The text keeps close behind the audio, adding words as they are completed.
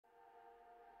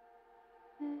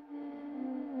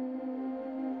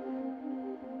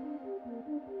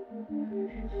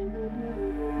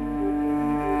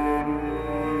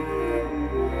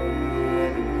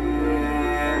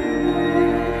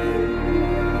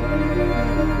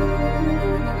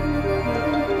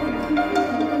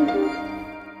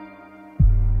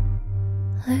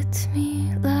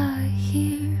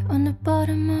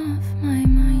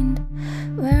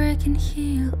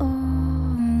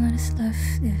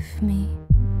of me.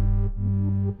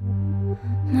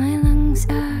 My lungs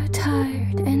are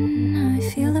tired and I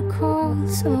feel the cold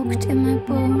soaked in my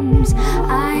bones.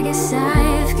 I guess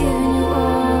I've given you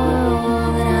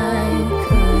all that I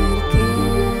could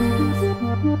give,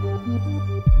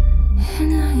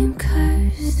 and I am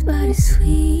cursed by the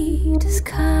sweetest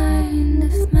kind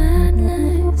of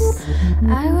madness.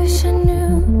 I wish I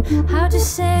knew how to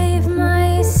save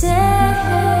myself.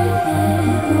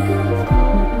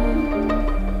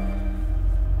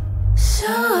 So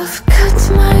I've cut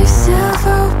myself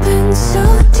open so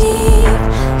deep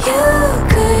you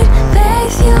could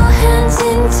bathe your hands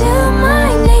into my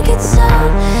naked soul.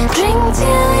 Drink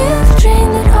till you've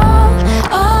drained it all.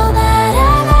 All that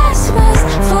I've asked was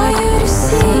for you to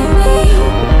see me.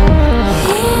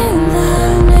 In the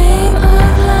name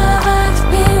of love I've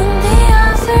been the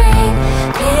offering,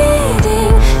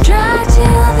 bleeding dry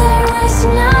till there was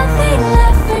nothing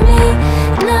left for me.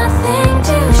 Nothing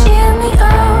to shield me,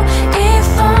 oh, if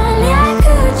only I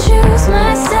could choose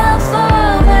myself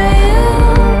over you.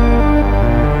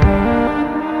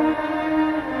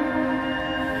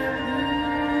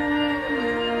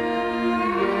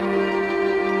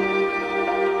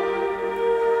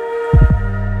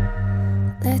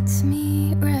 Let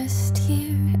me rest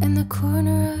here in the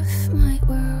corner of my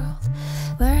world,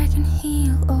 where I can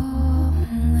heal all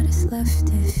that is left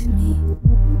of me.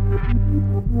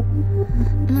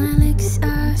 My legs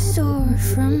are sore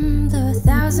from the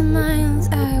 1,000 miles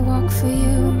I walk for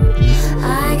you.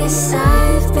 I guess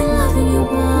I've been loving you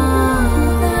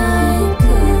more than I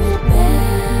could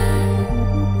bear.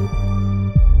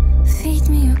 Feed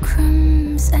me your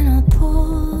crumbs and I'll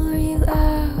pour you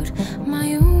out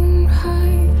my own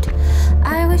heart.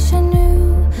 I wish I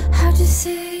knew how to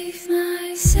save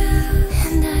myself,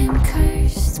 and I am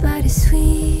cursed by the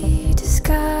sweetest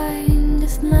kind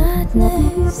of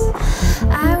madness.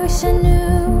 I wish I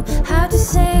knew how to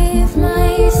save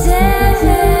myself.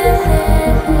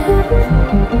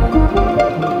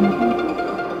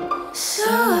 So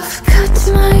I've cut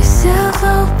myself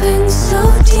open so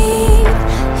deep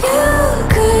you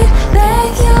could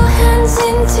bag your hands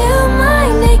into my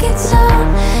naked soul.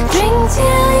 Drink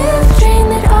till you've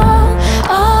drained it all.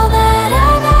 All that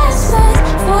I've asked was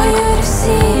for you to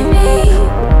see me.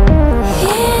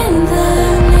 In the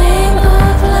name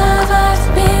of love I've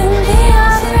been the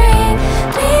offering,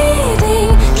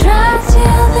 bleeding dry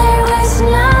till there was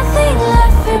nothing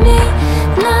left for me.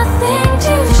 Nothing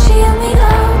to shield me,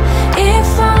 oh,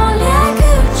 if only I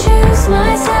could choose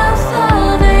myself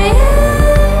over you.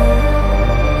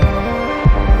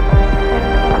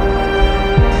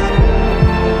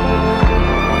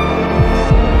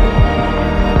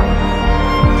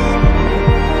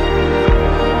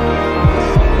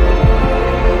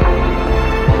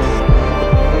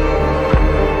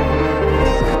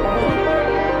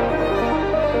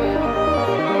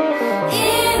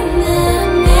 In the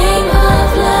name of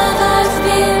love I've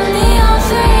been the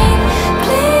offering,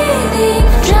 bleeding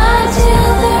dry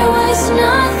till there was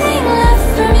nothing left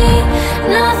for me.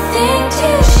 Nothing to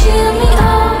shield me,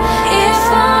 oh, if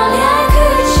only I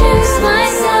could choose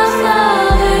myself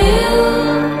over you.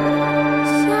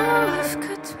 So I've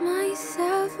cut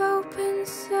myself open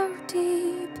so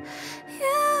deep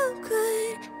you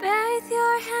could bathe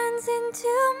your hands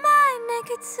into my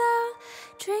naked soul.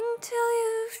 Drink till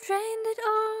you've drained it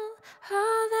all.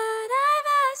 All that I've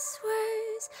asked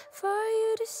was for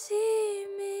you to see